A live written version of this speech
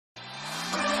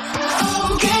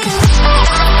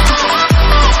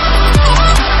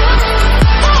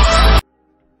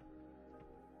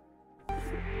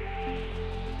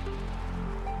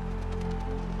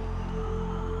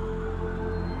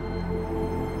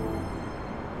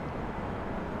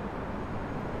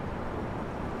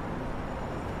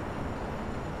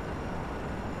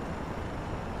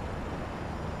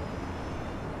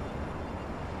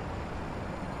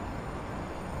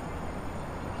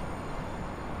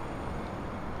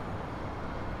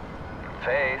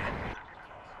Faith?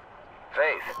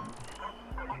 Faith?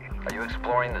 Are you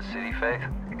exploring the city, Faith?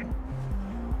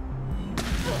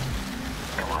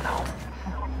 Come on home.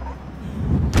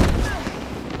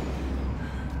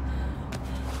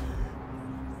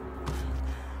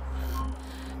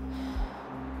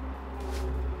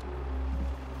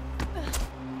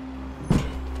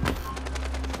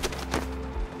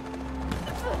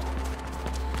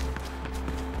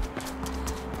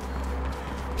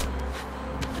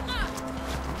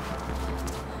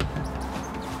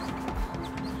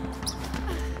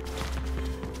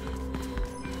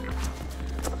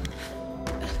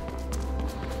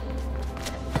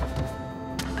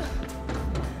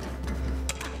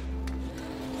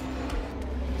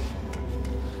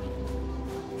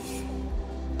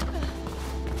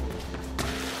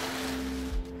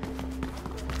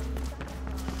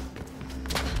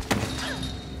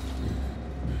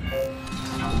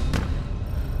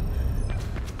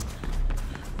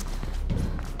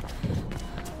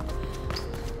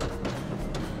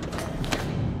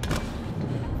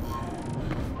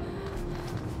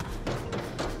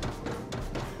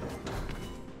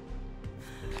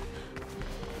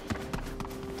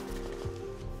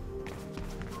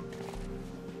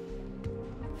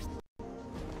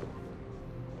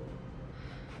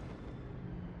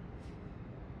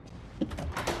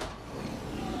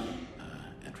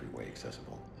 Entryway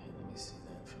accessible. Hey, let me see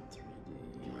that from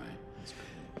 3D. Right. That's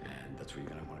great. And that's where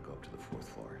you're gonna want to go up to the 4th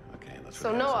floor. Okay, that's So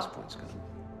where the access Noah. point's gonna.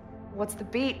 What's the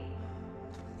beat?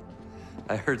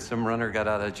 I heard some runner got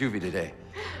out of juvie today.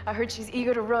 I heard she's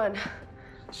eager to run.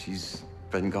 She's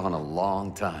been gone a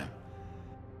long time.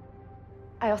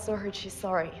 I also heard she's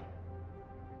sorry.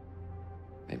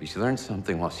 Maybe she learned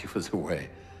something while she was away.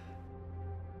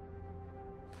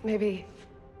 Maybe.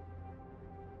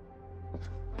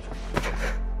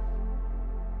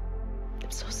 I'm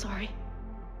so sorry.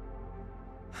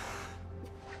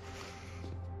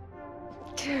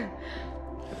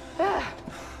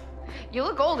 You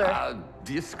look older.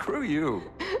 Screw you.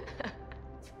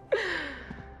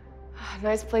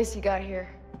 Nice place you got here.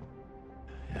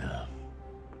 Yeah.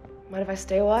 Mind if I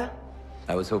stay a while?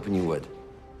 I was hoping you would.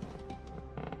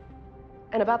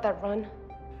 And about that run?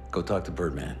 Go talk to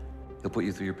Birdman. He'll put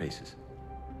you through your paces.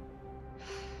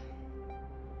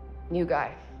 New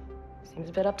guy. Seems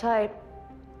a bit uptight.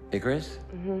 Hey, Chris?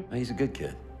 Mm-hmm. He's a good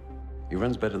kid. He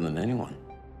runs better than anyone.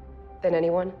 Than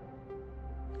anyone?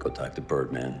 Go talk to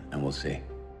Birdman, and we'll see.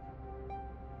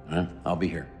 All right? I'll be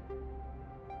here.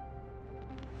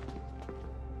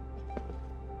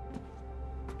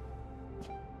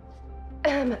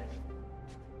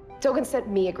 Dogan sent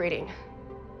me a greeting.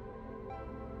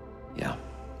 Yeah.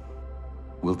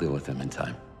 We'll deal with him in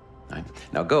time. All right?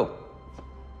 Now go.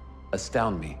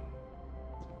 Astound me.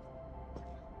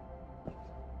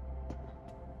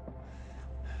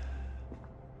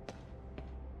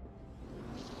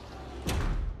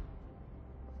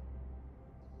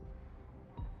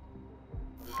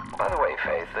 By the way,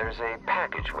 Faith, there's a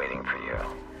package waiting for you.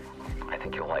 I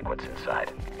think you'll like what's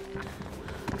inside.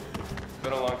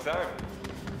 Been a long time.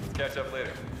 Let's catch up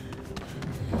later.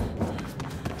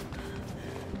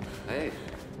 Hey.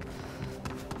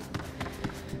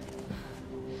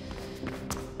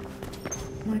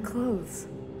 My clothes.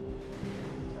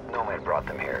 Nomad brought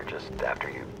them here just after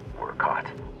you were caught.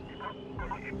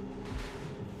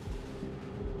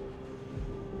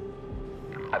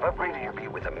 I've upgraded your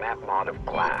beat with a map mod of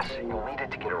glass. You'll need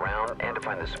it to get around and to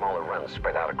find the smaller runs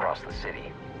spread out across the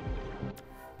city.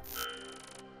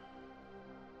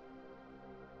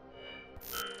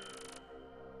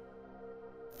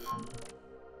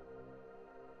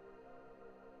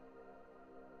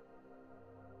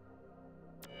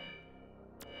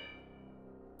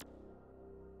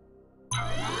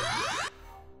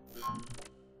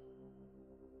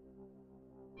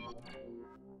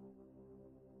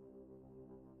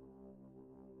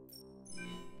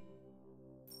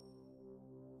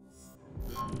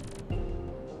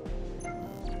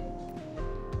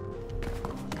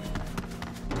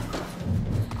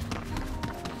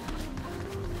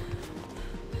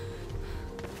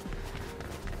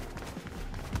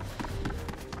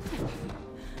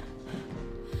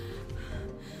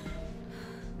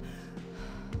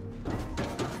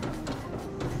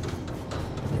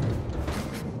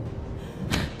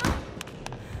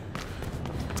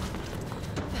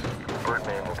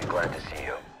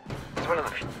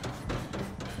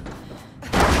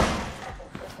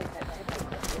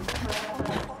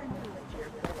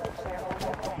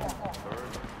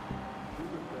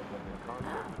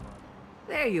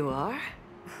 There you are.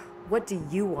 What do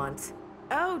you want?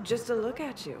 Oh, just to look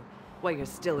at you, while you're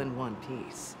still in one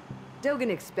piece. Dogan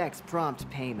expects prompt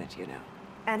payment, you know.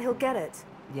 And he'll get it.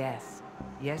 Yes.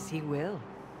 Yes, he will.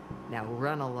 Now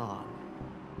run along.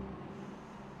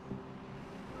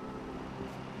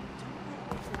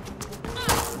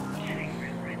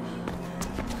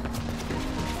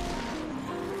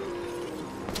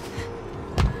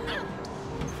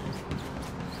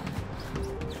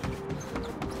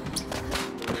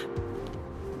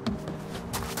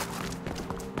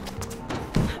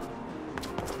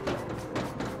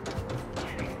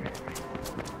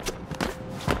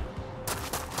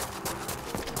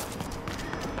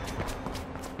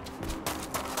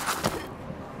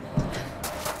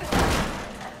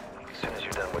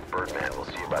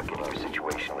 About getting your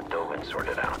situation with Dogan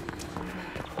sorted out.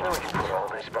 Now we can put all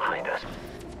this behind us.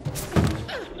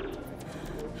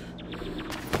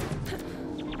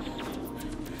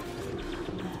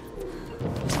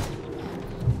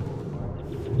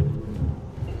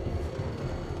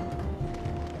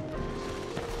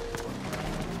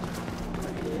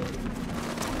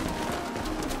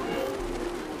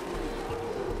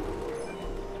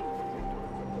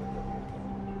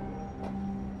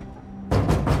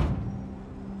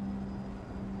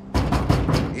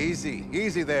 Easy,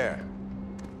 easy there.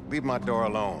 Leave my door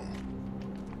alone.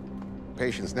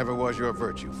 Patience never was your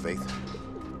virtue, Faith.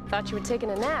 Thought you were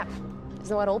taking a nap. Isn't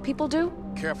that what old people do?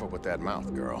 Careful with that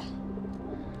mouth, girl.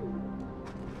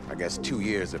 I guess 2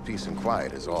 years of peace and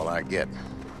quiet is all I get.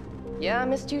 Yeah, I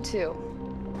missed you too.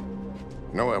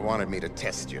 Noah wanted me to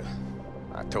test you.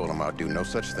 I told him I'd do no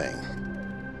such thing.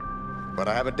 But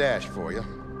I have a dash for you.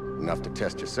 Enough to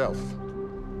test yourself.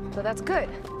 So that's good.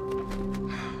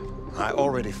 I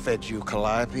already fed you,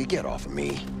 Calliope. Get off of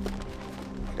me.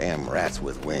 Damn rats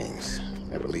with wings.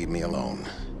 Never leave me alone.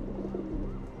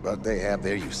 But they have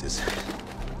their uses.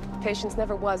 Patience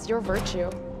never was your virtue.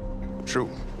 True.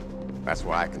 That's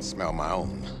why I can smell my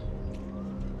own.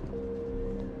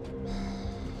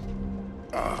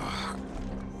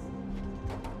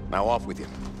 Now off with you.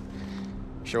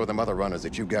 Show them other runners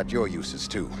that you got your uses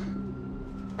too.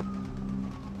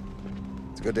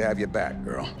 It's good to have you back,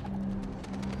 girl.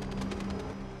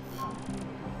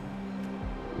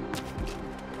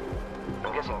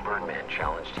 I'm guessing Birdman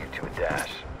challenged you to a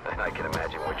dash. I can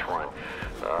imagine which one.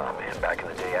 Oh man, back in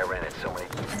the day I ran it so many...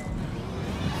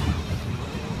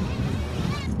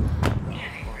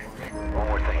 One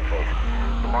more thing, Faith.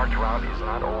 The marked route is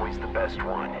not always the best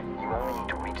one. You only need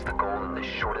to reach the goal in the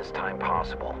shortest time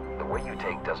possible. The way you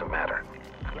take doesn't matter.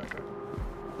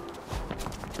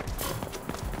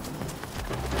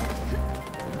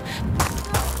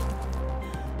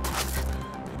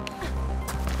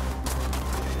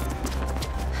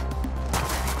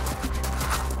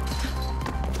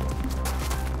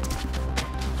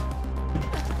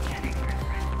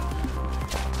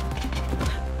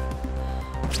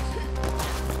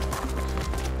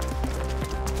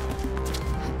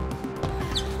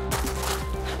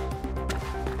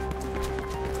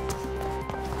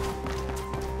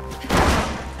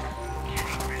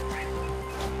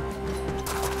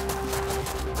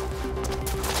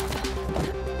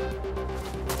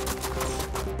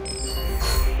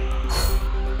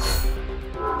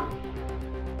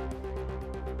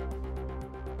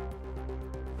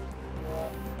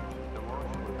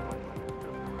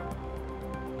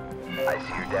 I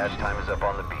see your dash time is up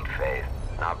on the beat, Faith.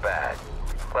 Not bad.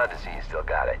 Glad to see you still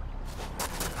got it.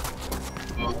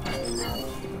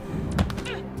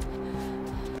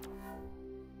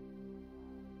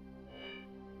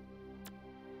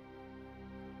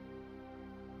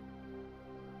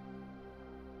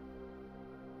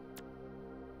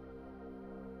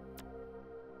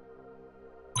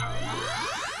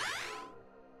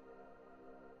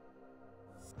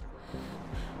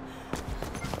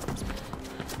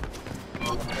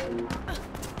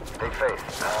 Hey,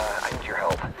 Faith, I need your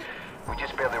help. We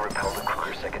just barely repelled a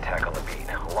Kruger-sec attack on the beat.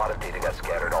 A lot of data got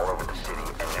scattered all over the city,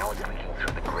 and now it's leaking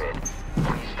through the grid.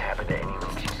 Please tap into any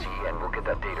links you see, and we'll get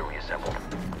that data reassembled.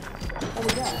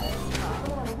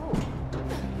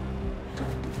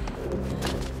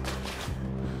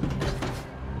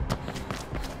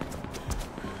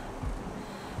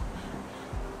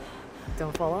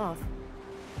 Don't fall off.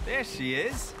 There she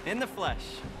is, in the flesh.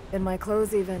 In my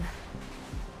clothes, even.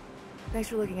 Thanks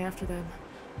for looking after them.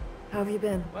 How have you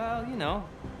been? Well, you know,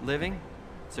 living,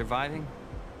 surviving.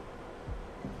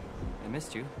 I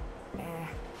missed you.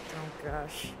 Don't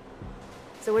gush.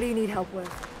 So what do you need help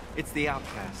with? It's the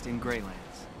Outcast in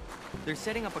Greylands. They're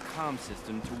setting up a comm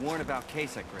system to warn about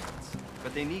K-Sec raids,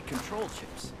 but they need control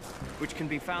chips, which can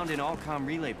be found in all comm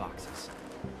relay boxes.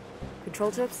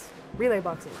 Control chips? Relay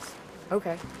boxes.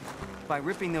 Okay. By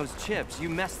ripping those chips, you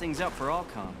mess things up for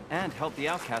Allcom and help the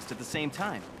outcast at the same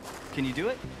time. Can you do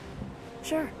it?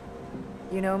 Sure.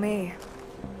 You know me.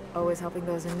 Always helping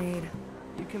those in need.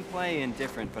 You can play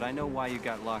indifferent, but I know why you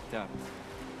got locked up.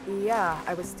 Yeah,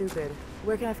 I was stupid.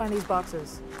 Where can I find these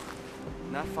boxes?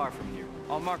 Not far from here.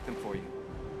 I'll mark them for you.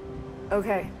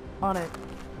 Okay, on it.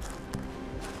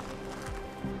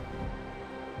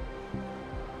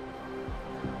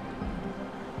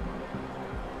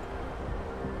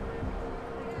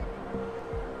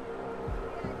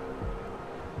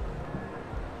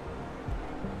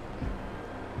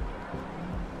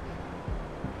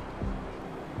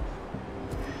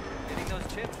 Getting those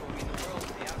chips will mean the world to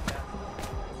the outcast.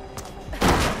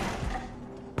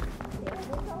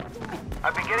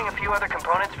 I've been getting a few other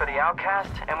components for the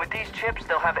outcast, and with these chips,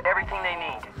 they'll have everything they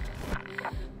need.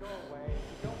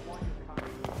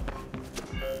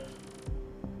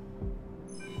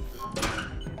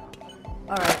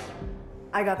 Alright.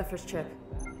 I got the first chip.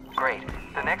 Great.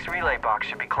 The next relay box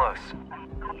should be close.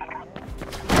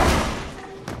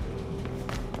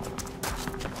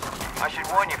 I should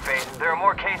warn you, Faith, there are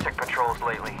more KSEC patrols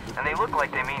lately, and they look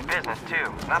like they mean business,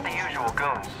 too. Not the usual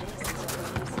goons.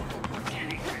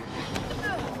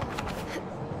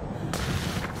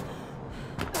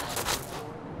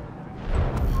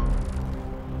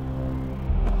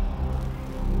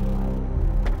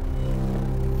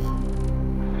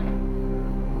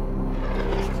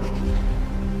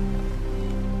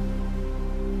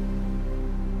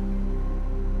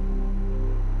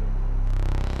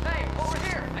 Hey, over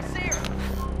here! I see her!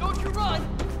 Don't you run!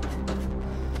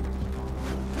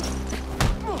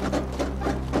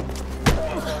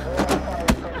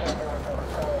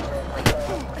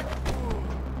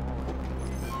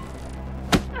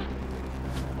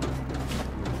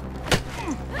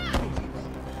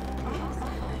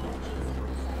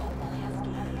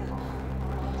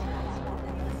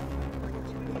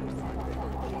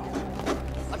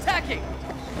 Attacking!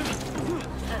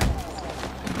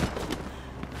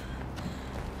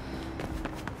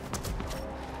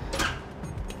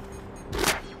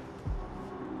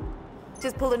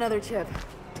 Just pulled another chip.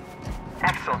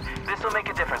 Excellent. This'll make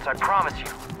a difference, I promise you.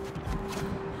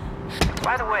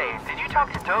 By the way, did you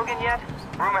talk to Dogen yet?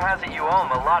 Rumor has it you owe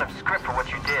him a lot of script for what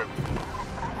you did.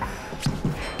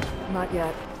 Not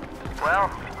yet. Well,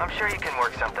 I'm sure you can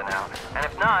work something out. And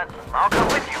if not, I'll come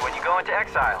with you when you go into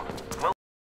exile.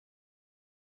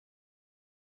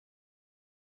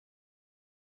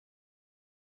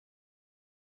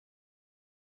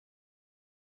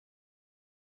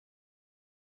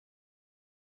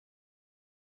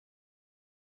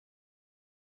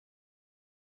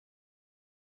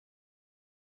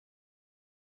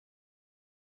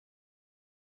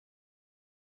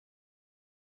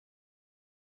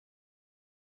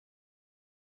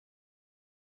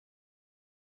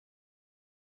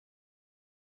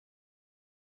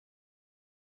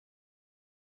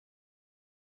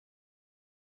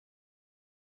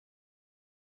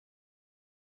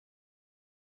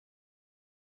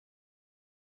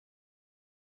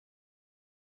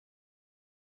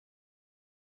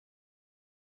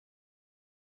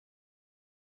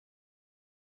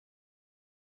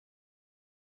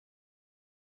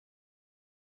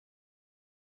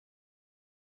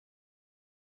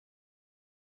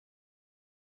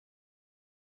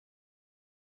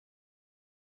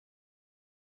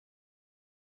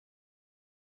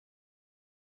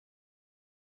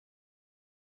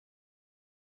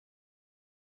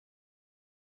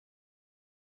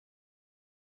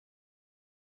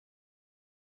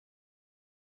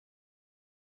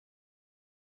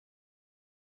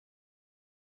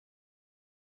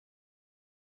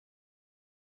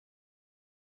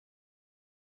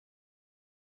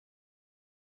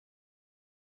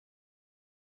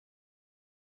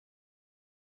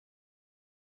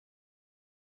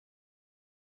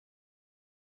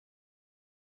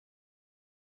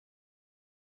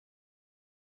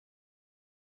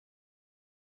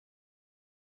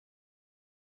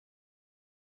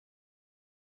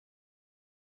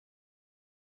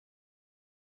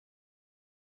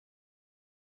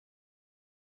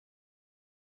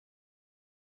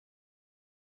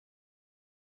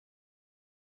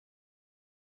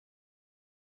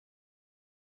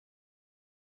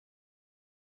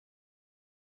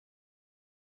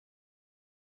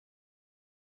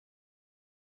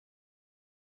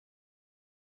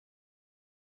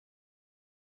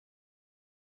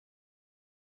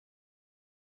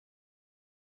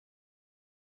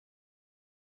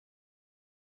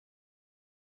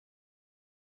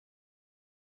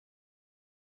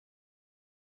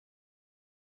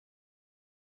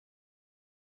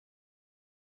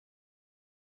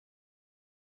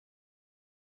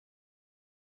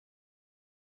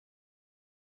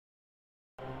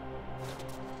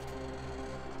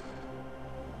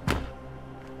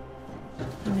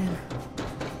 I'm in.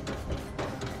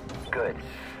 Good.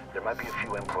 There might be a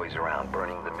few employees around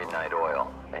burning the midnight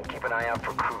oil. And keep an eye out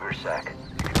for Kruger's sack.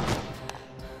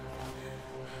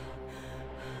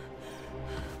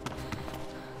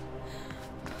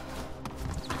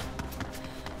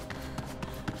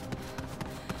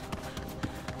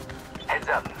 Heads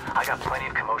up. I got plenty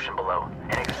of commotion below.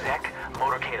 An exec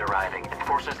motorcade arriving.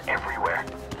 Enforcers everywhere.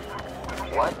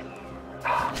 What?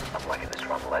 I'm liking this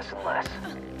run less and less.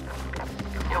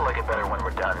 You'll like it better when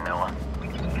we're done, Noah.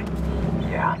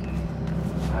 Yeah.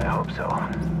 I hope so.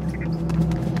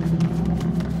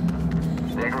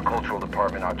 The agricultural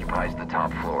department occupies the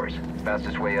top floors.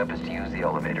 Fastest way up is to use the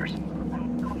elevators.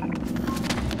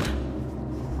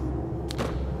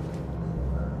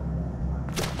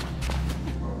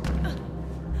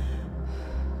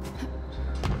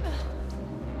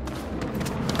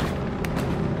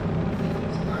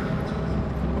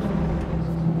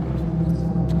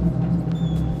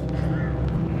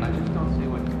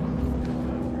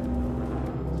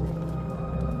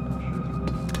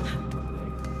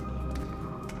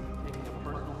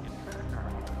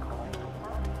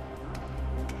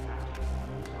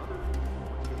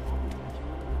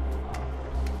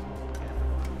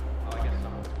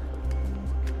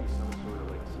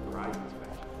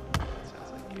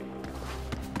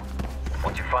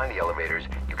 Once you find the elevators,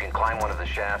 you can climb one of the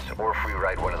shafts or free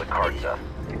ride one of the carts up.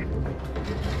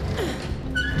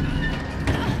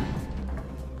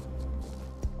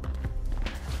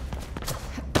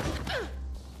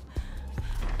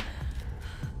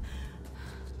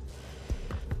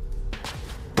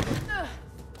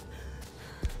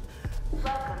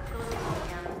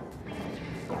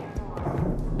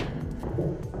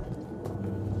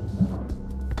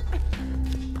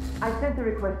 I sent the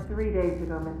request 3 days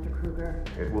ago, Mr. Kruger.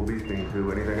 It will be seen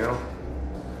to. Anything else?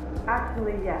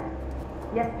 Actually, yes.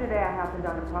 Yesterday I happened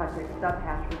on a project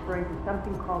subhash referring to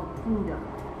something called Kingdom.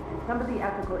 And some of the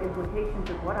ethical implications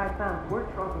of what I found were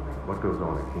troubling. What goes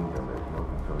on in Kingdom is no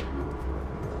concern of yours.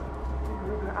 Mr.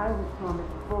 Kruger, I was promised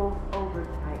full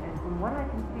oversight, and from what I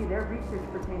can see, their research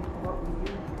pertains to what we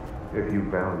do. If you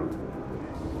value the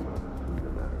position, you must pursue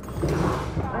the matter.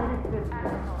 Understood,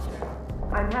 sir.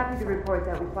 I'm happy to report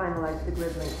that we finalized the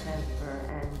grid link transfer,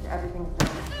 and everything's done.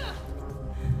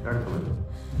 Excellent.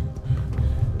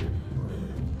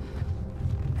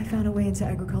 I found a way into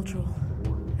agricultural,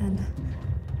 and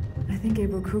I think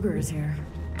Gabriel Kruger is here.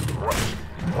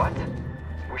 What?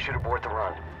 We should abort the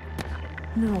run.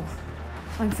 No,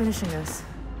 I'm finishing this.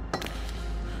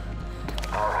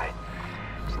 Alright.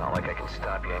 It's not like I can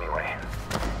stop you anyway.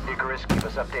 Icarus, keep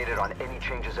us updated on any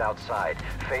changes outside.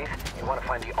 Faith, you want to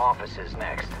find the offices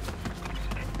next.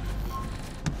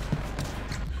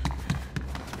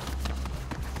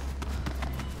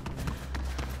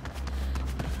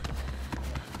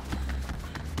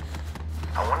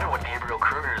 I wonder what Gabriel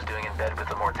Kruger is doing in bed with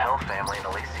the Mortel family in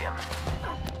Elysium.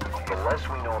 The less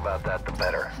we know about that, the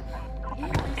better.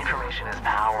 Information is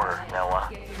power, Noah.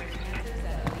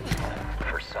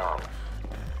 For some.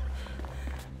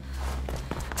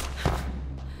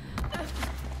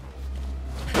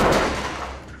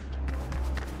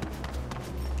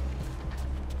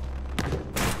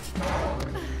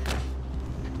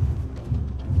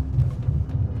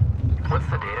 What's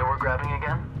the data we're grabbing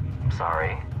again?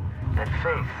 Sorry. That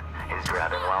Faith is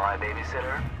grabbing while I babysit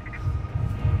her?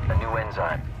 A new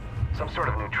enzyme. Some sort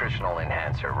of nutritional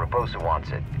enhancer. Raposa wants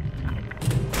it.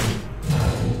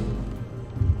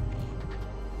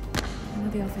 I'm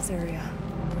at the office area.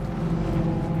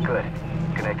 Good.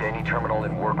 Connect to any terminal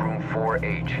in workroom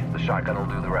 4H. The shotgun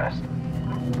will do the rest.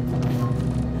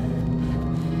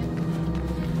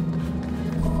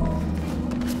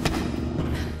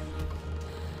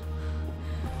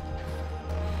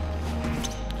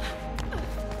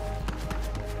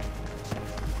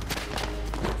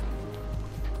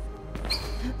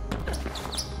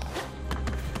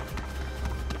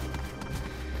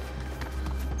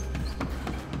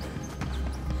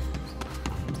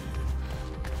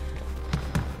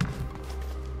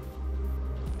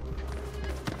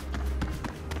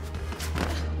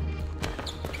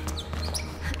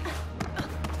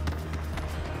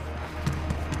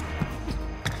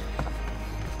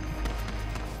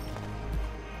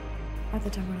 At the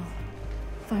terminal.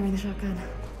 Firing the shotgun.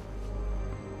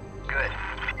 Good.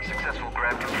 Successful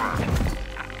grab confirmed.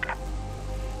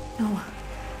 No.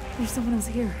 There's someone else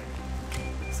here.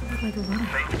 Doesn't look like a runner.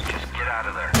 Faith, just get out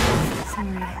of there.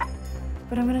 Sorry.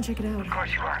 But I'm gonna check it out. Of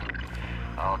course you are.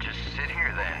 I'll just sit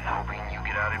here then, hoping you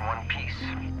get out in one piece.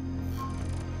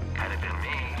 Had it been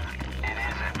me, it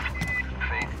isn't.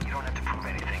 Faith, you don't have to prove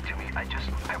anything to me. I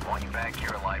I want you back here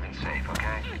alive and safe,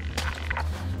 okay?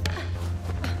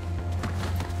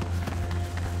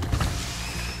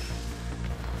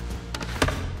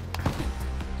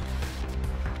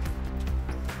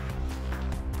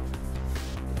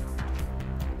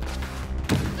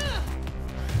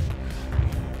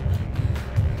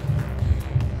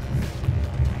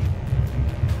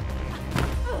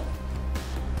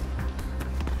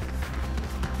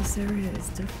 This area is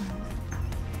different.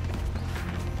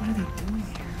 What are they doing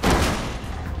here?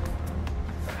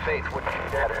 Faith would be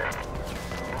better.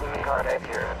 You lose contact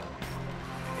here.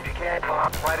 If you can't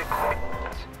talk, try to call.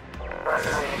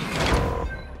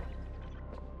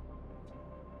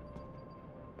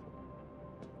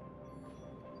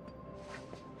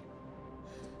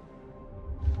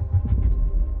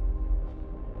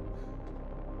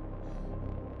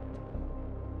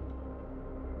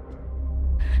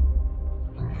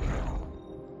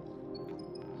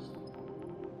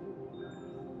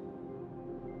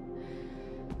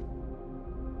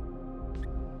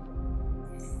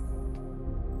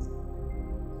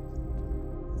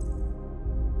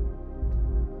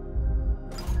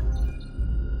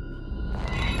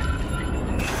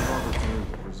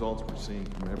 Results we're seeing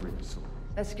from every facility.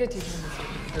 That's good to hear,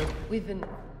 Mr. Drew. We've been...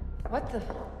 What the...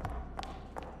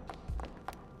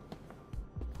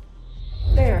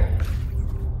 There.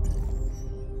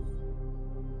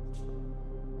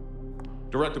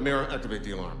 Director Mira, activate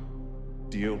the alarm.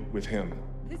 Deal with him.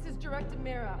 This is Director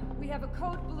Mira. We have a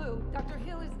code blue. Dr.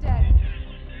 Hill is dead.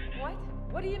 What?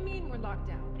 What do you mean we're locked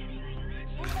down?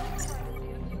 We're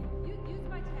overriding, Jim. Use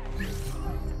my tag.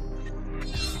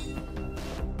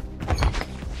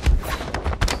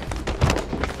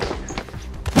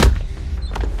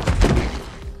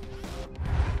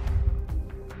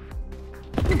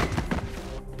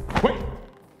 Wait!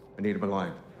 I need him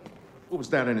alive. What was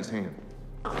that in his hand?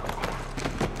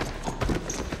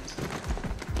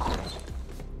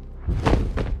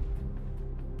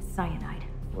 Cyanide.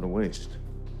 What a waste.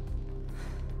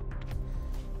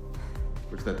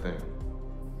 Where's that thing?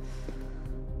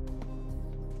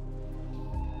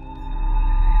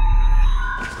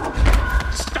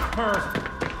 Stop her!